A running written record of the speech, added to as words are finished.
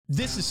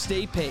This is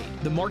Stay Paid,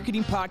 the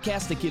marketing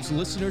podcast that gives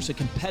listeners a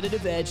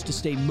competitive edge to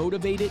stay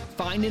motivated,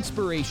 find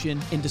inspiration,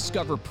 and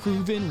discover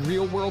proven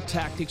real-world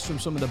tactics from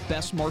some of the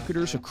best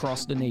marketers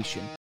across the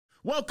nation.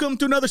 Welcome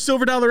to another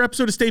Silver Dollar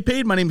episode of Stay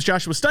Paid. My name is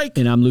Joshua Stike.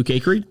 And I'm Luke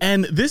Akery.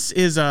 And this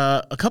is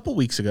a couple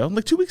weeks ago,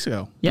 like 2 weeks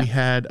ago,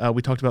 Yeah.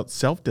 we talked about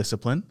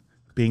self-discipline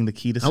being the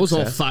key to success. I was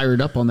all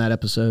fired up on that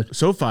episode.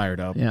 So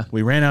fired up. Yeah.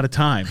 We ran out of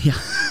time. Yeah.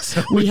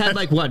 So we had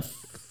like, what,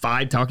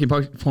 5 talking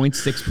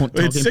points, 6 talking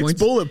points? 6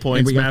 bullet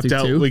points we mapped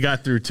out. 2? We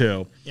got through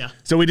 2. Yeah.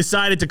 So we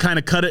decided to kind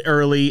of cut it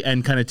early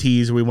and kind of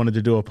tease we wanted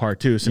to do a part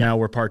 2. So now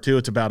we're part 2.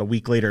 It's about a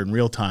week later in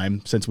real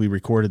time since we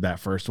recorded that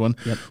first one.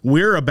 Yep.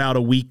 We're about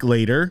a week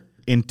later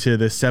into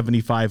the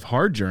 75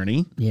 hard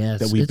journey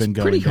that we've been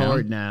going pretty down.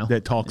 hard now.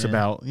 That talks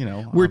about,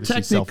 we're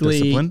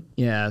technically,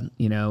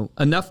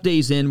 enough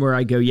days in where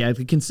I go,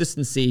 the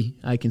consistency,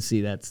 I can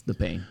see that's the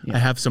pain. Yeah. I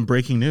have some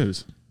breaking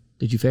news.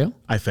 Did you fail?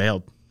 I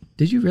failed.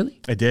 Did you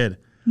really? I did.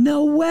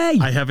 No way.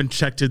 I haven't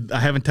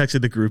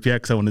texted the group yet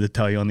because I wanted to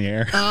tell you on the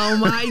air. Oh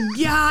my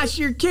gosh,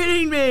 you're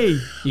kidding me.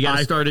 You got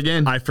to start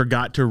again. I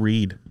forgot to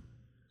read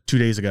 2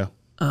 days ago.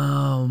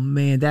 Oh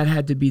man, that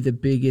had to be the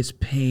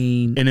biggest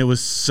pain. And it was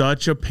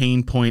such a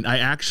pain point. I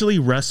actually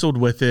wrestled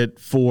with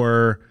it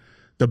for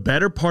the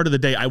better part of the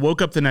day. I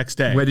woke up the next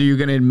day. Whether you're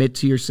going to admit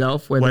to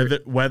yourself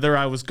whether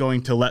I was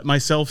going to let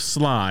myself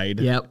slide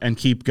and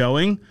keep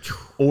going,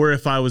 or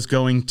if I was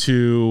going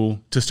to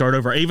start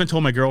over. I even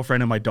told my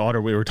girlfriend and my daughter,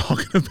 we were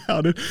talking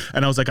about it,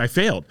 and I was like, I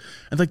failed.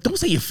 And like, don't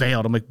say you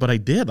failed. I'm like, but I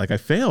did. Like, I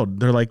failed.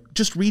 They're like,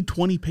 just read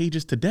 20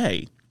 pages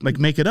today. Like,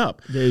 make it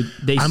up. They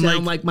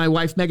sound like my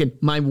wife, Megan.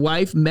 My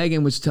wife,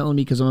 Megan, was telling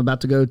me, because I'm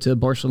about to go to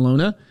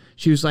Barcelona,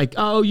 she was like,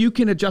 oh, you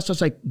can adjust. I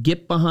was like,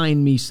 get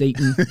behind me,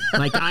 Satan.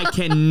 Like, I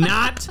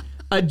cannot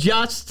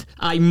adjust.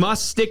 I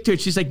must stick to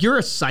it. She's like, you're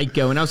a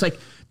psycho. And I was like,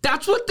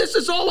 that's what this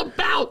is all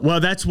about. Well,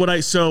 that's what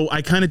I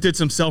kind of did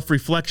some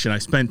self-reflection. I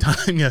spent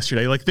time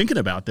yesterday, like, thinking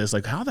about this.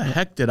 Like, how the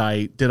heck did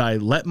I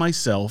let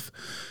myself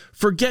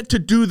forget to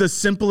do the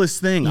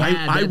simplest thing?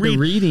 I read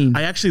reading.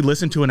 I actually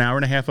listened to an hour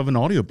and a half of an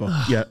audiobook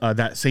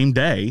that same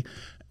day.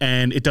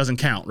 And it doesn't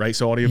count, right?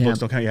 So audiobooks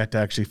don't count. You have to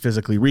actually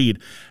physically read.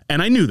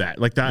 And I knew that.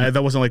 Like,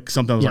 that wasn't like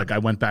something I was like, I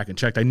went back and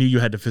checked. I knew you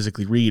had to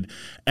physically read.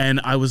 And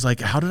I was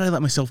like, how did I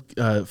let myself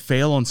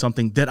fail on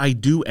something that I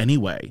do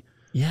anyway?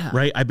 Yeah.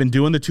 Right? I've been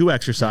doing the 2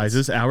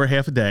 exercises, hour and a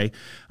half a day.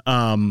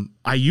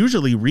 I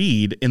usually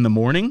read in the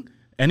morning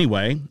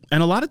anyway.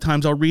 And a lot of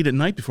times I'll read at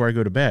night before I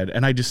go to bed.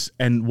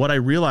 And what I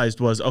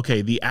realized was,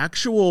 okay, the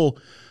actual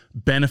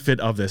benefit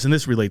of this, and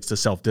this relates to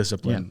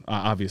self-discipline,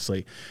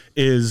 obviously,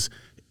 is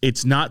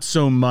it's not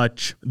so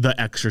much the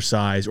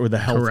exercise or the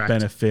health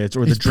benefits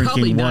or the drinking water.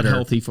 It's probably not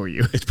healthy for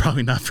you. It's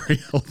probably not very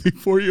healthy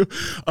for you.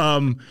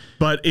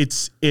 But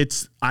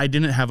I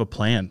didn't have a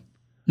plan.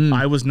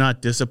 I was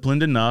not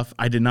disciplined enough.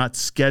 I did not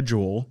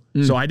schedule.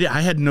 So I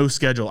had no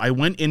schedule. I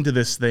went into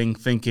this thing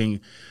thinking,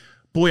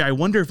 boy, I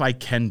wonder if I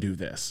can do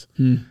this.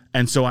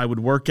 And so I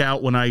would work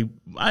out when I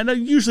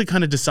usually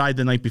kind of decide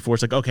the night before.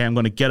 It's like, okay, I'm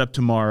going to get up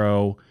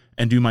tomorrow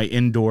and do my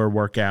indoor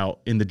workout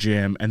in the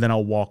gym, and then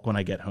I'll walk when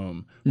I get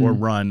home, or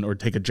run, or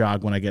take a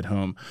jog when I get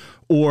home.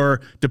 Or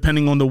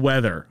depending on the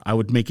weather, I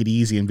would make it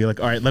easy and be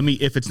like, all right,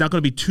 if it's not going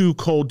to be too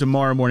cold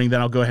tomorrow morning,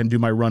 then I'll go ahead and do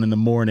my run in the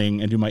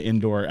morning and do my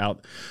indoor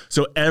out.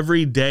 So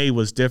every day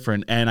was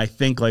different. And I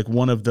think like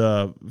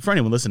for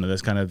anyone listening to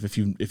this, kind of, if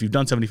you've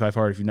done 75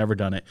 hard, if you've never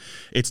done it,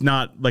 it's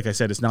not, like I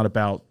said, it's not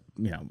about,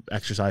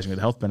 exercising or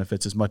the health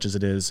benefits as much as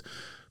it is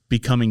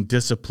becoming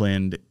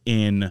disciplined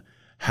in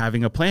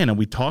having a plan. And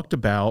we talked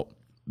about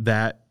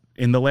that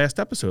in the last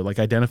episode, like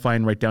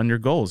identifying, write down your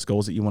goals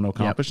that you want to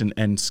accomplish, and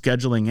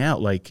scheduling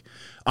out. Like,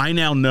 I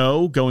now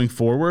know going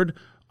forward,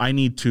 I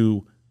need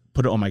to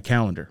put it on my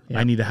calendar.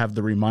 I need to have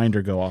the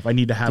reminder go off. I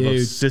need to have a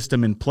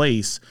system in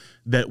place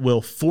that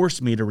will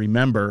force me to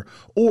remember,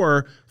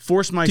 or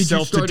force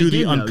myself to do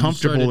the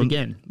uncomfortable. You started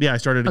again? Yeah, I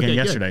started again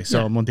yesterday. Good.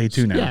 So I'm on day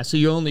 2 now. Yeah, so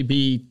you'll only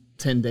be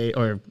 10 days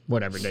or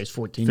whatever days,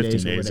 14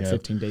 days or whatever,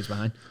 15 days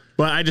behind.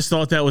 But I just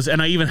thought that was, and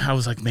I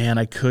was like, man,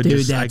 I could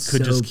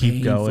just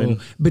keep going.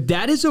 But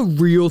that is a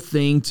real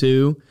thing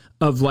too,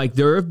 of like,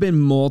 there have been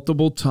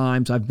multiple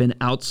times I've been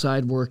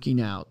outside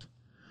working out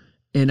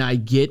and I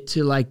get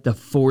to like the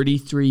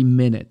 43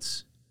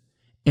 minutes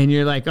and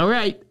you're like, all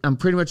right, I'm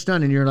pretty much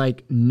done. And you're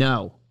like,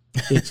 no,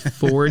 it's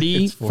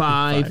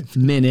 45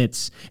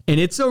 minutes. And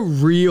it's a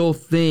real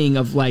thing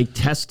of like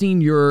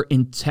testing your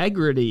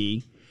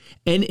integrity.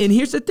 And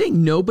here's the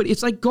thing,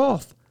 it's like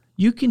golf.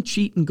 You can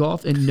cheat in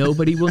golf and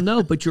nobody will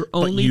know, but you're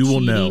only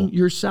cheating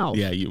yourself.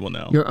 Yeah, you will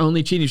know. You're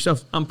only cheating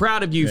yourself. I'm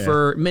proud of you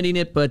for admitting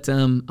it, but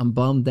I'm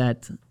bummed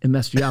that it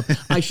messed you up.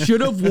 I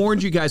should have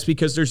warned you guys,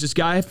 because there's this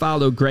guy I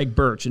follow, Greg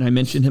Birch, and I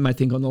mentioned him, I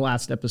think, on the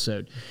last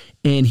episode.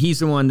 And he's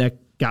the one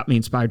that got me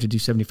inspired to do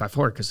 75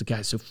 hard, because the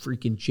guy's so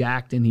freaking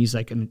jacked, and he's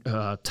like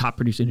a top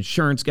producing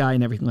insurance guy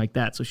and everything like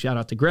that. So shout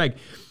out to Greg.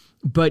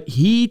 But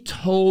he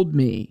told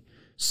me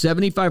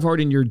 75 hard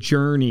in your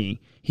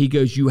journey, he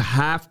goes, you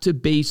have to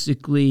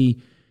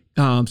basically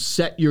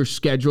set your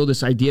schedule,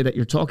 this idea that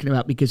you're talking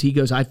about, because he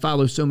goes, I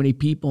follow so many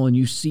people and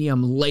you see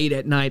them late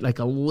at night, like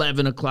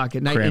 11 o'clock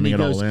at night. Cramming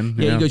and it all in.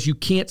 He goes, you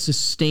can't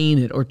sustain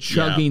it, or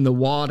chugging the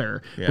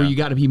water, where you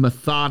got to be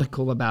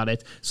methodical about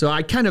it. So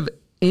I kind of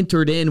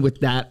entered in with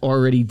that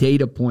already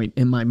data point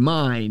in my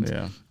mind,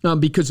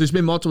 because there's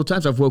been multiple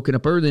times I've woken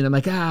up early and I'm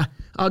like,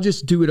 I'll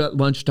just do it at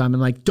lunchtime.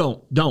 And like,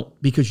 don't,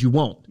 because you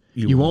won't.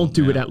 You won't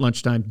do it at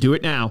lunchtime. Do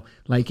it now.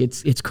 Like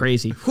it's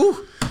crazy.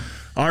 Whew.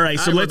 All right,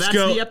 so let's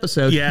go. That's the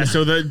episode. Yeah,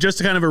 so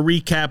just kind of a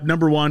recap.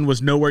 Number 1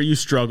 was know where you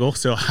struggle.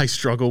 So I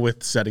struggle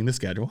with setting the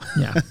schedule.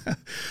 Yeah.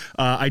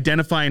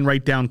 Identify and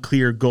write down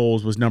clear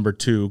goals was number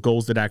 2.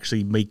 Goals that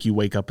actually make you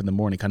wake up in the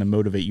morning, kind of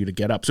motivate you to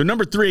get up. So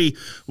number 3,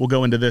 we'll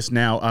go into this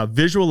now.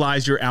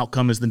 Visualize your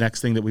outcome is the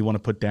next thing that we want to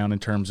put down in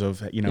terms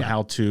of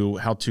how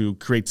to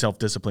create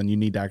self-discipline. You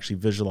need to actually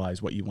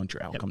visualize what you want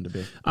your outcome to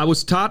be. I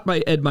was taught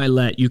by Ed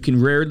Milet, you can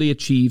rarely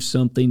achieve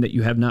something that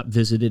you have not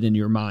visited in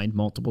your mind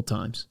multiple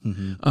times.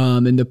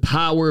 Mm-hmm. And the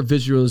power of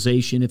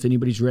visualization, if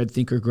anybody's read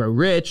Think or Grow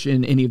Rich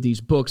and any of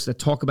these books that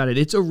talk about it,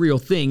 it's a real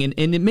thing. And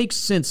it makes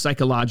sense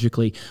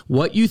psychologically.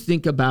 What you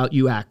think about,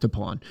 you act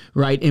upon,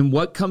 right? And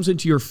what comes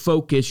into your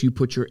focus, you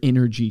put your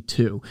energy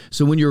to.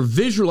 So when you're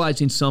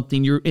visualizing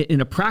something, you're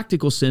in a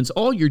practical sense,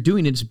 all you're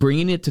doing is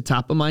bringing it to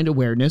top of mind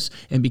awareness.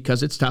 And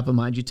because it's top of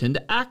mind, you tend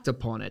to act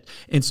upon it.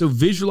 And so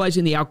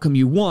visualizing the outcome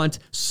you want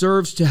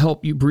serves to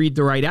help you breed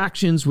the right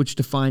actions, which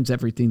defines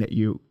everything that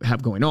you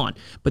have going on.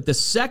 But the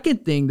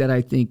second thing that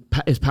I think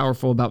is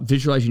powerful about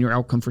visualizing your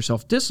outcome for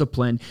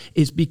self-discipline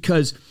is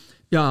because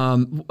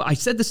I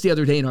said this the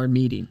other day in our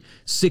meeting.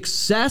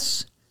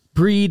 Success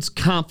breeds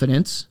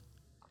confidence.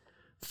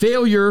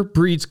 Failure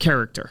breeds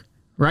character,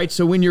 right?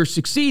 So when you're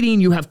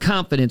succeeding, you have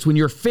confidence. When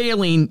you're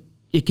failing,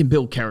 it can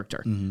build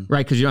character,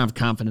 right? Because you don't have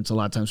confidence a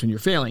lot of times when you're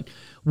failing.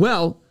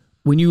 Well,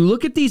 when you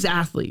look at these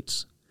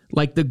athletes,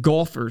 like the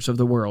golfers of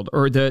the world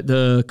or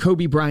the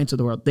Kobe Bryants of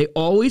the world, they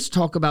always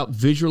talk about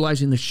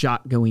visualizing the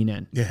shot going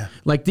in. Yeah.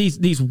 Like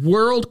these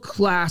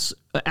world-class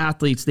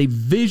athletes, they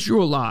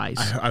visualize.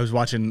 I was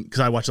watching, because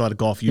I watch a lot of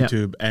golf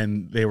YouTube,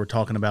 and they were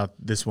talking about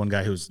this one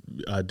guy who's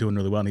doing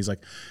really well, and he's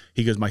like,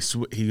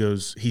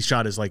 he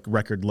shot his like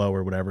record low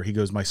or whatever. He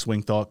goes, my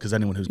swing thought, because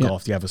anyone who's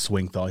golfed, you have a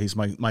swing thought. He's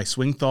my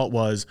swing thought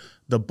was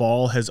the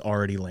ball has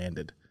already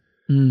landed.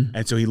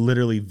 And so he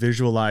literally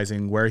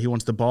visualizing where he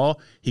wants the ball.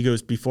 He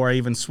goes, before I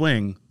even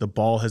swing, the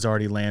ball has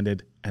already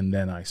landed, and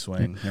then I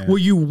swing. Yeah. Well,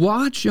 you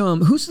watch,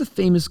 who's the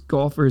famous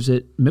golfer? Is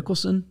it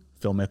Mickelson?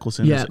 Phil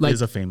Mickelson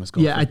is a famous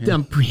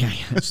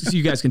golfer. So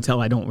you guys can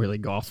tell I don't really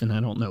golf, and I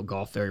don't know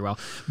golf very well.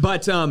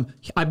 But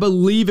I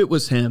believe it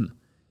was him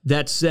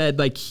that said,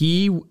 like,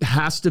 he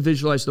has to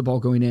visualize the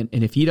ball going in,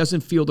 and if he doesn't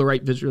feel the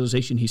right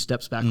visualization, he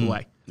steps back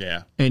away.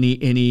 Yeah. And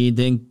he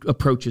then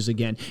approaches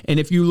again.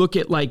 And if you look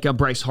at like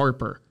Bryce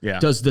Harper,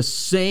 does the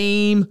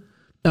same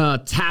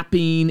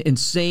tapping and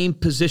same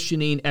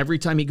positioning every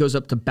time he goes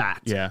up to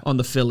bat on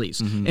the Phillies.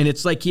 And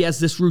it's like he has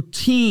this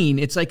routine.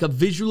 It's like a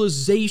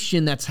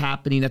visualization that's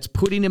happening, that's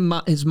putting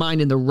his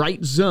mind in the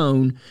right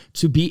zone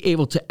to be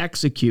able to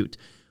execute.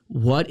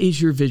 What is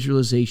your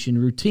visualization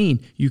routine?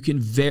 You can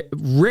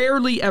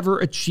rarely ever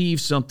achieve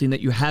something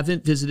that you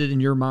haven't visited in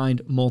your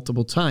mind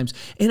multiple times.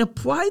 And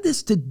apply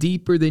this to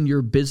deeper than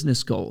your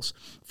business goals.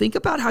 Think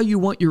about how you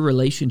want your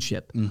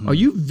relationship. Are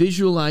you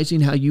visualizing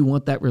how you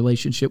want that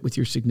relationship with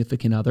your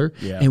significant other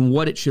and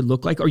what it should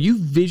look like? Are you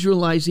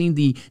visualizing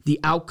the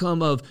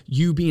outcome of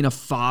you being a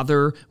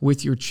father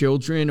with your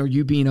children, or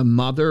you being a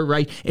mother,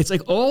 right? It's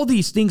like all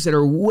these things that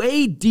are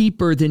way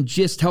deeper than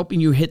just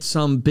helping you hit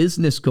some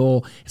business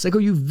goal. It's like, are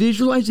you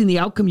visualizing the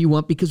outcome you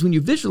want? Because when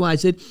you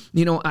visualize it,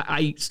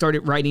 I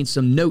started writing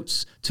some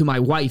notes to my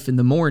wife in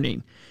the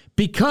morning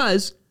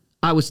because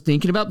I was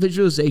thinking about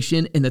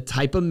visualization and the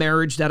type of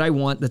marriage that I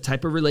want, the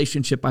type of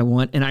relationship I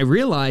want. And I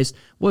realized,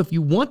 well, if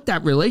you want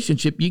that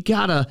relationship, you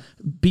got to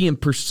be in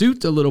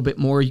pursuit a little bit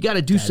more. You got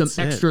to do some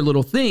extra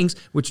little things,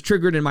 which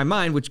triggered in my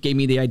mind, which gave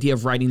me the idea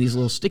of writing these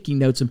little sticky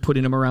notes and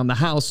putting them around the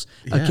house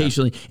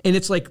occasionally. And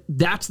it's like,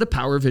 that's the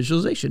power of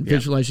visualization,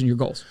 visualizing your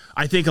goals.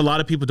 I think a lot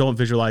of people don't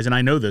visualize, and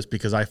I know this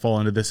because I fall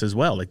into this as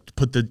well, like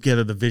put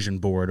together the vision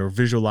board or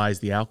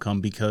visualize the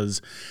outcome,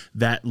 because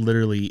that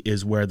literally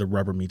is where the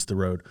rubber meets the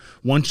road.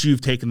 Once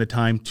you've taken the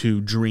time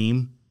to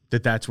dream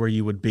that that's where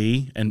you would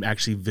be and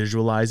actually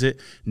visualize it,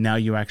 now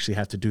you actually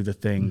have to do the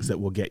things that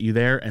will get you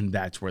there, and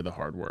that's where the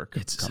hard work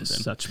comes in.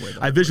 Such where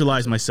I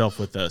visualized myself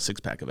with a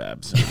six-pack of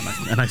abs,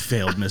 and I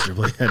failed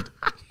miserably.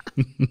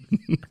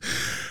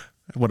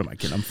 What am I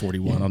kidding? I'm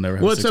 41. I'll never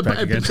have a six-pack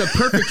again. It's a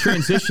perfect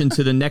transition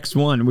to the next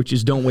one, which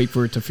is don't wait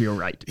for it to feel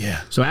right.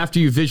 Yeah. So after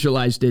you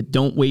visualized it,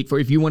 don't wait for,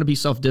 if you want to be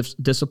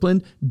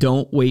self-disciplined,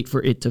 don't wait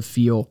for it to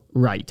feel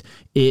right.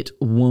 It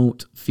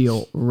won't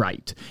feel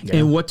right. Yeah.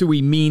 And what do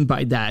we mean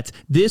by that?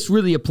 This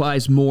really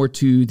applies more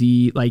to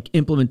the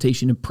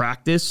implementation and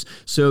practice.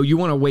 So you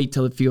want to wait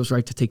till it feels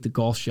right to take the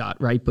golf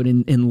shot, right? But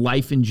in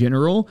life in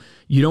general,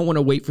 you don't want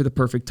to wait for the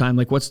perfect time.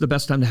 Like, what's the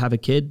best time to have a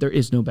kid? There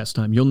is no best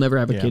time. You'll never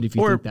have a kid if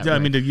you think that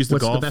way. To use the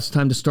what's the best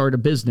time to start a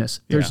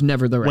business? There's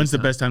never the right When's time.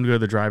 the best time to go to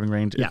the driving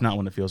range? If not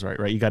when it feels right,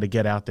 right? You got to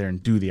get out there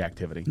and do the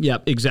activity.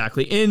 Yep,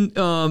 exactly. And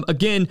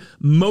again,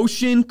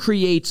 motion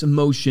creates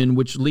motion,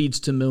 which leads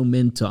to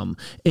momentum.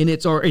 And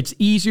it's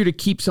easier to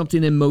keep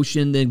something in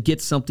motion than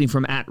get something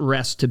from at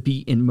rest to be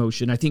in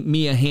motion. I think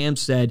Mia Hamm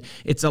said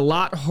it's a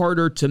lot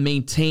harder to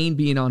maintain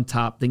being on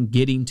top than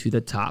getting to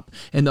the top.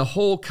 And the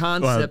whole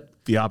concept...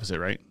 the opposite,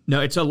 right? No,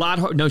 it's a lot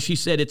hard. No, she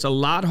said it's a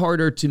lot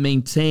harder to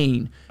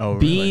maintain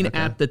being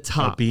at the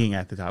top. Being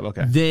at the top,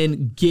 okay.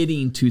 Than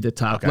getting to the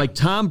top. Okay. Like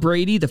Tom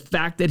Brady, the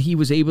fact that he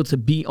was able to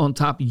be on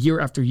top year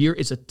after year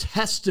is a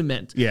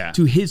testament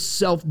to his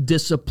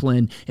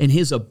self-discipline and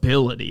his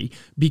ability.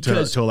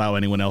 Because to allow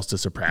anyone else to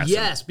surpass him.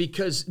 Yes,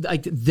 because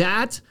like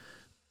that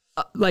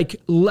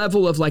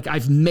level of like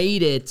I've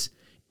made it,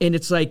 and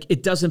it's like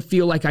it doesn't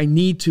feel like I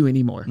need to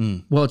anymore.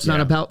 Well, it's not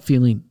about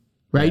feeling.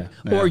 Right?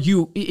 Yeah. Or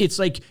it's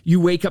like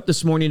you wake up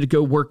this morning to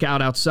go work out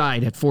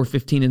outside at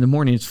 4:15 in the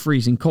morning. It's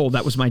freezing cold.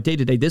 That was my day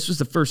today. This was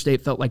the first day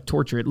it felt like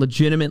torture. It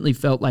legitimately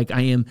felt like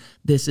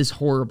this is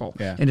horrible.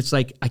 Yeah. And it's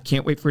like, I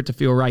can't wait for it to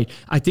feel right.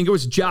 I think it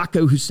was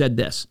Jocko who said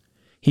this.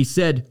 He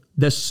said,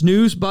 the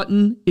snooze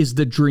button is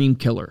the dream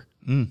killer.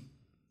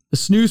 The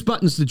snooze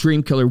button is the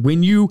dream killer.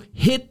 When you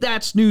hit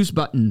that snooze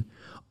button,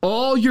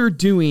 all you're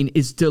doing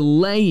is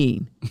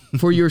delaying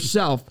for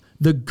yourself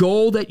the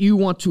goal that you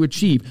want to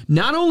achieve.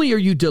 Not only are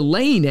you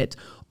delaying it,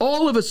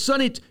 all of a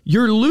sudden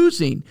you're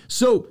losing.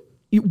 So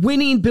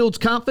winning builds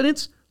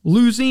confidence,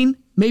 losing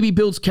maybe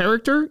builds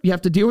character. You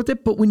have to deal with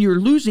it. But when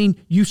you're losing,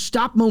 you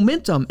stop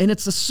momentum. And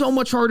it's so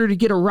much harder to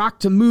get a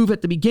rock to move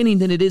at the beginning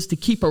than it is to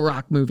keep a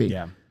rock moving.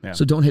 Yeah.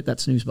 So don't hit that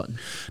snooze button.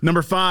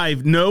 Number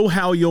 5, know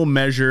how you'll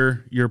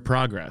measure your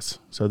progress.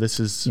 So this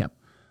is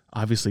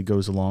obviously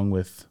goes along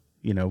with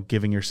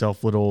giving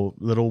yourself little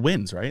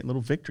wins, right?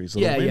 Little victories,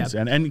 little wins,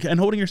 and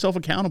holding yourself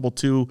accountable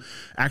to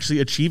actually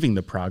achieving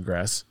the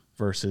progress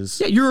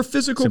versus you're a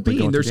physical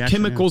being. There's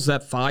chemicals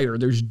that fire.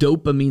 There's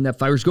dopamine that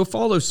fires. Go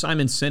follow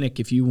Simon Sinek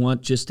if you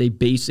want just a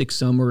basic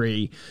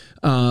summary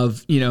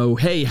of,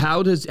 hey,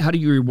 how do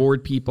you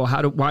reward people?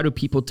 Why do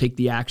people take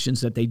the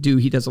actions that they do?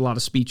 He does a lot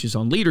of speeches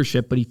on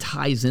leadership, but he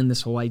ties in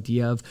this whole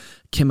idea of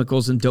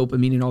chemicals and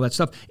dopamine and all that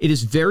stuff. It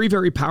is very,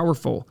 very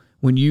powerful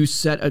when you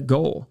set a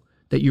goal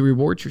that you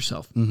reward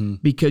yourself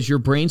because your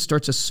brain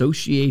starts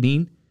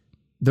associating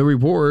the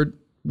reward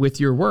with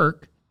your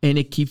work and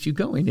it keeps you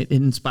going. It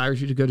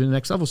inspires you to go to the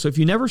next level. So if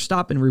you never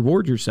stop and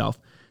reward yourself,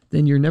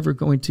 then you're never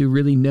going to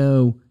really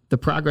know the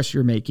progress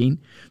you're making.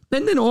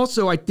 And then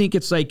also I think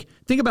it's like,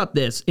 think about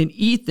this. And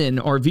Ethan,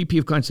 our VP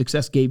of Client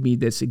Success, gave me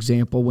this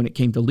example when it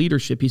came to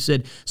leadership. He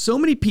said, so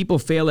many people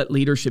fail at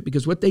leadership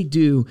because what they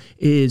do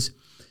is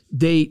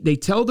they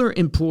tell their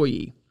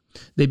employee,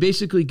 they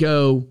basically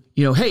go,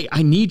 hey,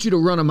 I need you to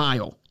run a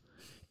mile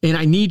and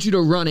I need you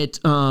to run it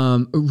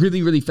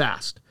really, really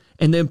fast.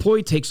 And the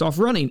employee takes off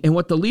running. And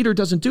what the leader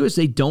doesn't do is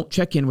they don't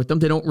check in with them.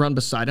 They don't run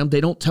beside them. They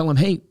don't tell them,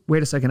 hey,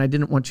 wait a second, I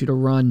didn't want you to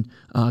run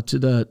to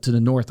the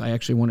north. I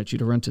actually wanted you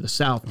to run to the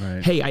south.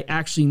 Right. Hey, I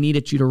actually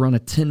needed you to run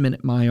a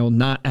 10-minute mile,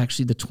 not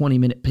actually the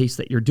 20-minute pace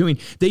that you're doing.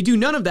 They do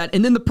none of that.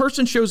 And then the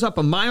person shows up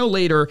a mile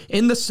later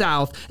in the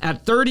south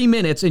at 30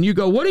 minutes and you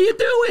go, what are you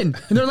doing?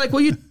 And they're like,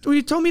 well,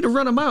 you told me to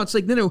run a mile. It's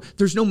like, no,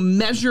 there's no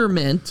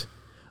measurement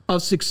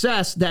of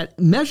success. That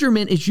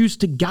measurement is used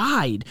to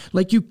guide.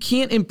 Like you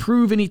can't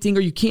improve anything or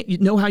you can't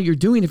know how you're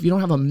doing if you don't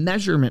have a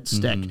measurement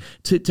stick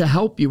to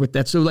help you with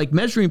that. So like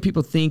measuring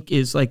people think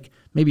is like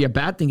maybe a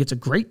bad thing. It's a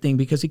great thing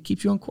because it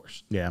keeps you on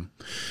course. Yeah.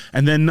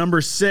 And then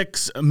number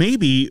 6,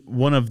 maybe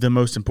one of the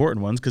most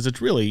important ones, because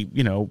it's really,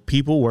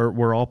 people,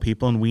 we're all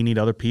people and we need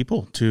other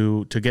people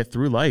to get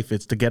through life.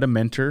 It's to get a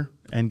mentor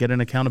and get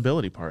an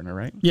accountability partner,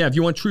 right? Yeah. If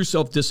you want true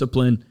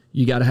self-discipline,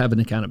 you got to have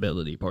an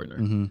accountability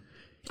partner.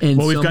 And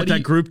we've got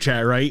that group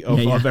chat, right,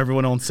 of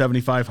everyone on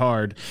 75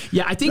 Hard.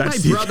 Yeah, I think my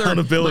brother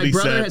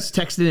has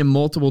texted him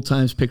multiple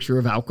times picture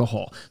of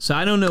alcohol. So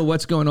I don't know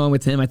what's going on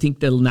with him. I think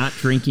the not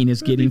drinking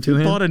is getting to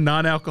him. He bought a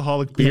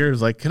non-alcoholic beer. He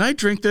was like, can I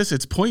drink this?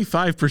 It's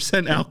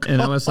 0.5% alcohol.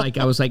 And I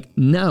was like,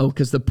 no,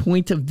 because the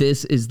point of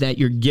this is that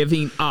you're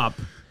giving up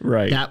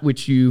that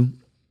which you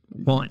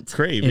want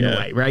in a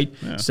way, right?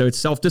 Yeah. So it's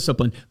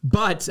self-discipline.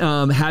 But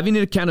having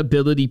an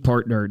accountability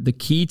partner, the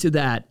key to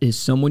that is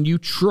someone you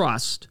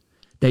trust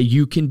that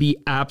you can be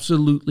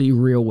absolutely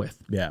real with.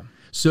 Yeah.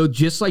 So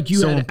just like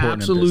you had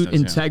absolute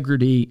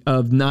integrity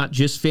of not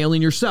just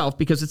failing yourself,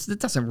 because it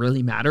doesn't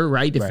really matter,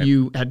 right? If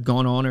you had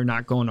gone on or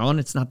not gone on,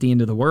 it's not the end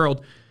of the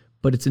world.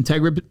 But it's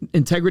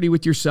integrity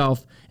with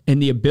yourself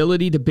and the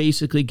ability to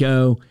basically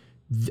go,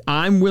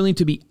 I'm willing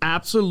to be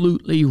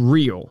absolutely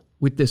real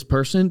with this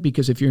person,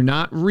 because if you're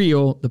not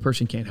real, the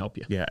person can't help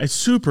you. Yeah, it's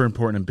super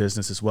important in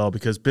business as well,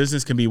 because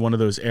business can be one of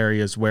those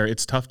areas where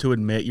it's tough to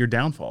admit your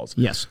downfalls.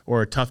 Yes.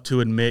 Or tough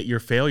to admit your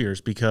failures,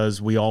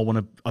 because we all want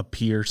to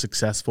appear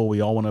successful. We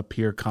all want to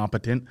appear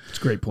competent. That's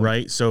a great point.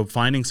 Right? So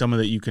finding someone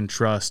that you can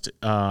trust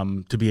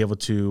to be able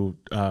to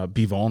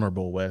be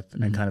vulnerable with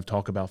and kind of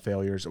talk about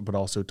failures, but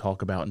also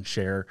talk about and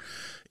share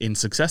in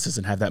successes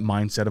and have that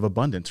mindset of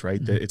abundance,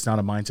 right? That it's not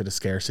a mindset of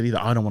scarcity,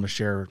 that I don't want to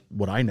share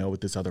what I know with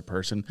this other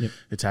person. Yep.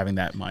 It's having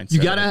that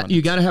mindset.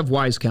 You gotta have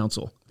wise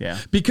counsel. Yeah.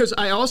 Because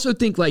I also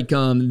think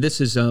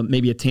this is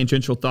maybe a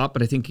tangential thought,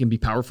 but I think it can be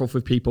powerful for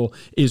people,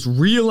 is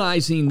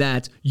realizing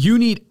that you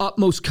need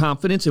utmost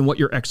confidence in what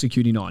you're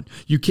executing on.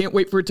 You can't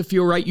wait for it to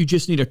feel right. You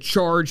just need to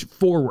charge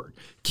forward.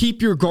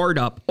 Keep your guard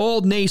up.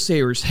 All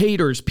naysayers,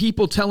 haters,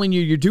 people telling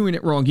you you're doing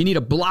it wrong, you need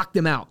to block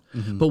them out.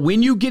 But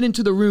when you get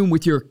into the room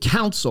with your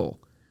counsel,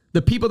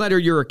 the people that are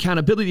your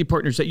accountability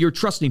partners that you're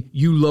trusting,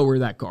 you lower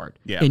that guard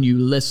and you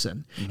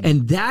listen.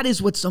 And that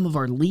is what some of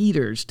our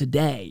leaders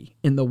today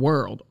in the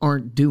world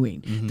aren't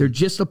doing. They're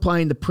just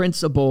applying the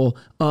principle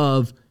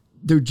of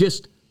they're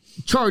just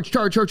charge.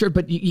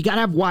 But you got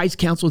to have wise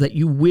counsel that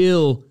you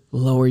will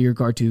lower your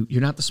guard to.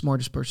 You're not the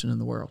smartest person in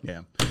the world.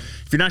 Yeah.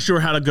 If you're not sure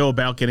how to go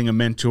about getting a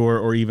mentor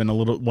or even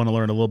want to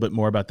learn a little bit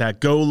more about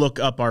that, go look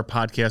up our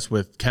podcast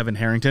with Kevin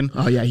Harrington.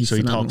 Oh, yeah, he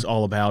phenomenal. talks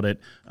all about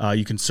it.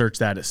 You can search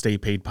that at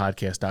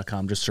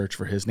staypaidpodcast.com. Just search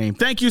for his name.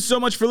 Thank you so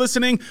much for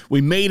listening. We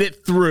made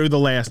it through the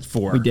last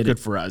 4. We did Good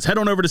for us. Head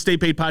on over to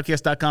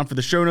staypaidpodcast.com for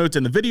the show notes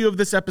and the video of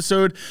this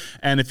episode.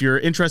 And if you're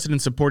interested in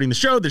supporting the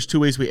show, there's 2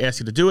 ways we ask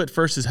you to do it.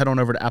 First is head on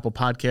over to Apple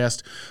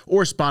Podcast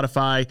or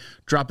Spotify,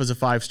 drop us a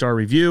 5-star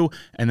review,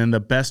 and then the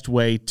best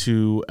way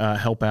to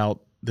help out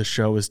the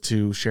show is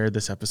to share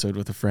this episode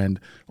with a friend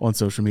on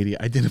social media.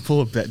 I didn't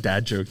pull up that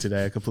dad joke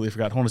today. I completely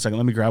forgot. Hold on a second.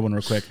 Let me grab one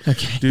real quick.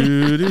 Okay.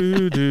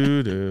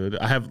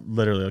 I have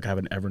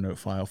an Evernote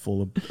file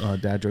full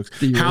of dad jokes.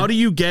 How do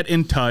you get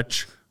in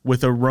touch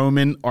with a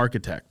Roman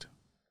architect?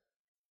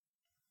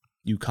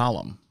 You call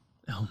him.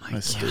 Oh my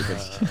That's God. stupid.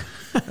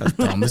 That's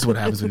dumb. This is what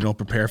happens when you don't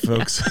prepare,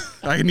 folks.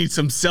 I need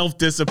some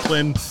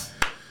self-discipline.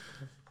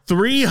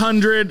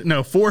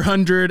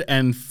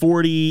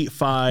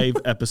 445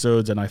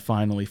 episodes, and I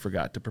finally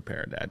forgot to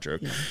prepare a dad joke.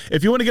 Yeah.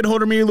 If you want to get a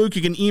hold of me or Luke,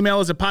 you can email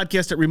us at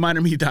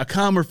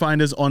podcast@remindermedia.com or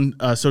find us on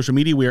social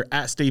media. We are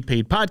at Stay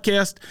Paid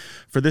Podcast.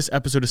 For this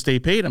episode of Stay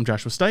Paid, I'm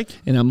Joshua Stike.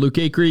 And I'm Luke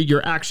Acree.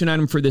 Your action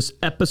item for this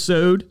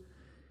episode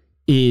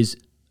is,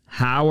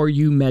 how are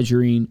you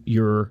measuring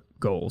your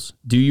goals?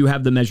 Do you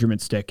have the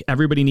measurement stick?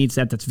 Everybody needs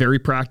that. That's very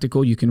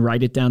practical. You can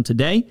write it down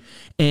today.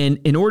 And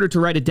in order to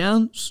write it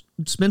down,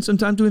 spend some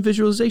time doing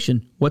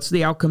visualization. What's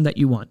the outcome that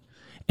you want?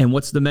 And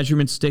what's the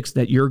measurement sticks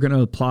that you're going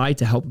to apply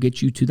to help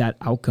get you to that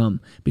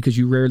outcome? Because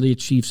you rarely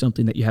achieve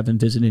something that you haven't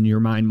visited in your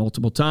mind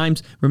multiple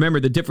times. Remember,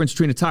 the difference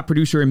between a top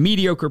producer and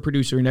mediocre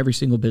producer in every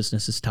single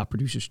business is top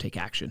producers take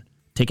action.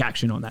 Take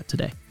action on that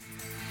today.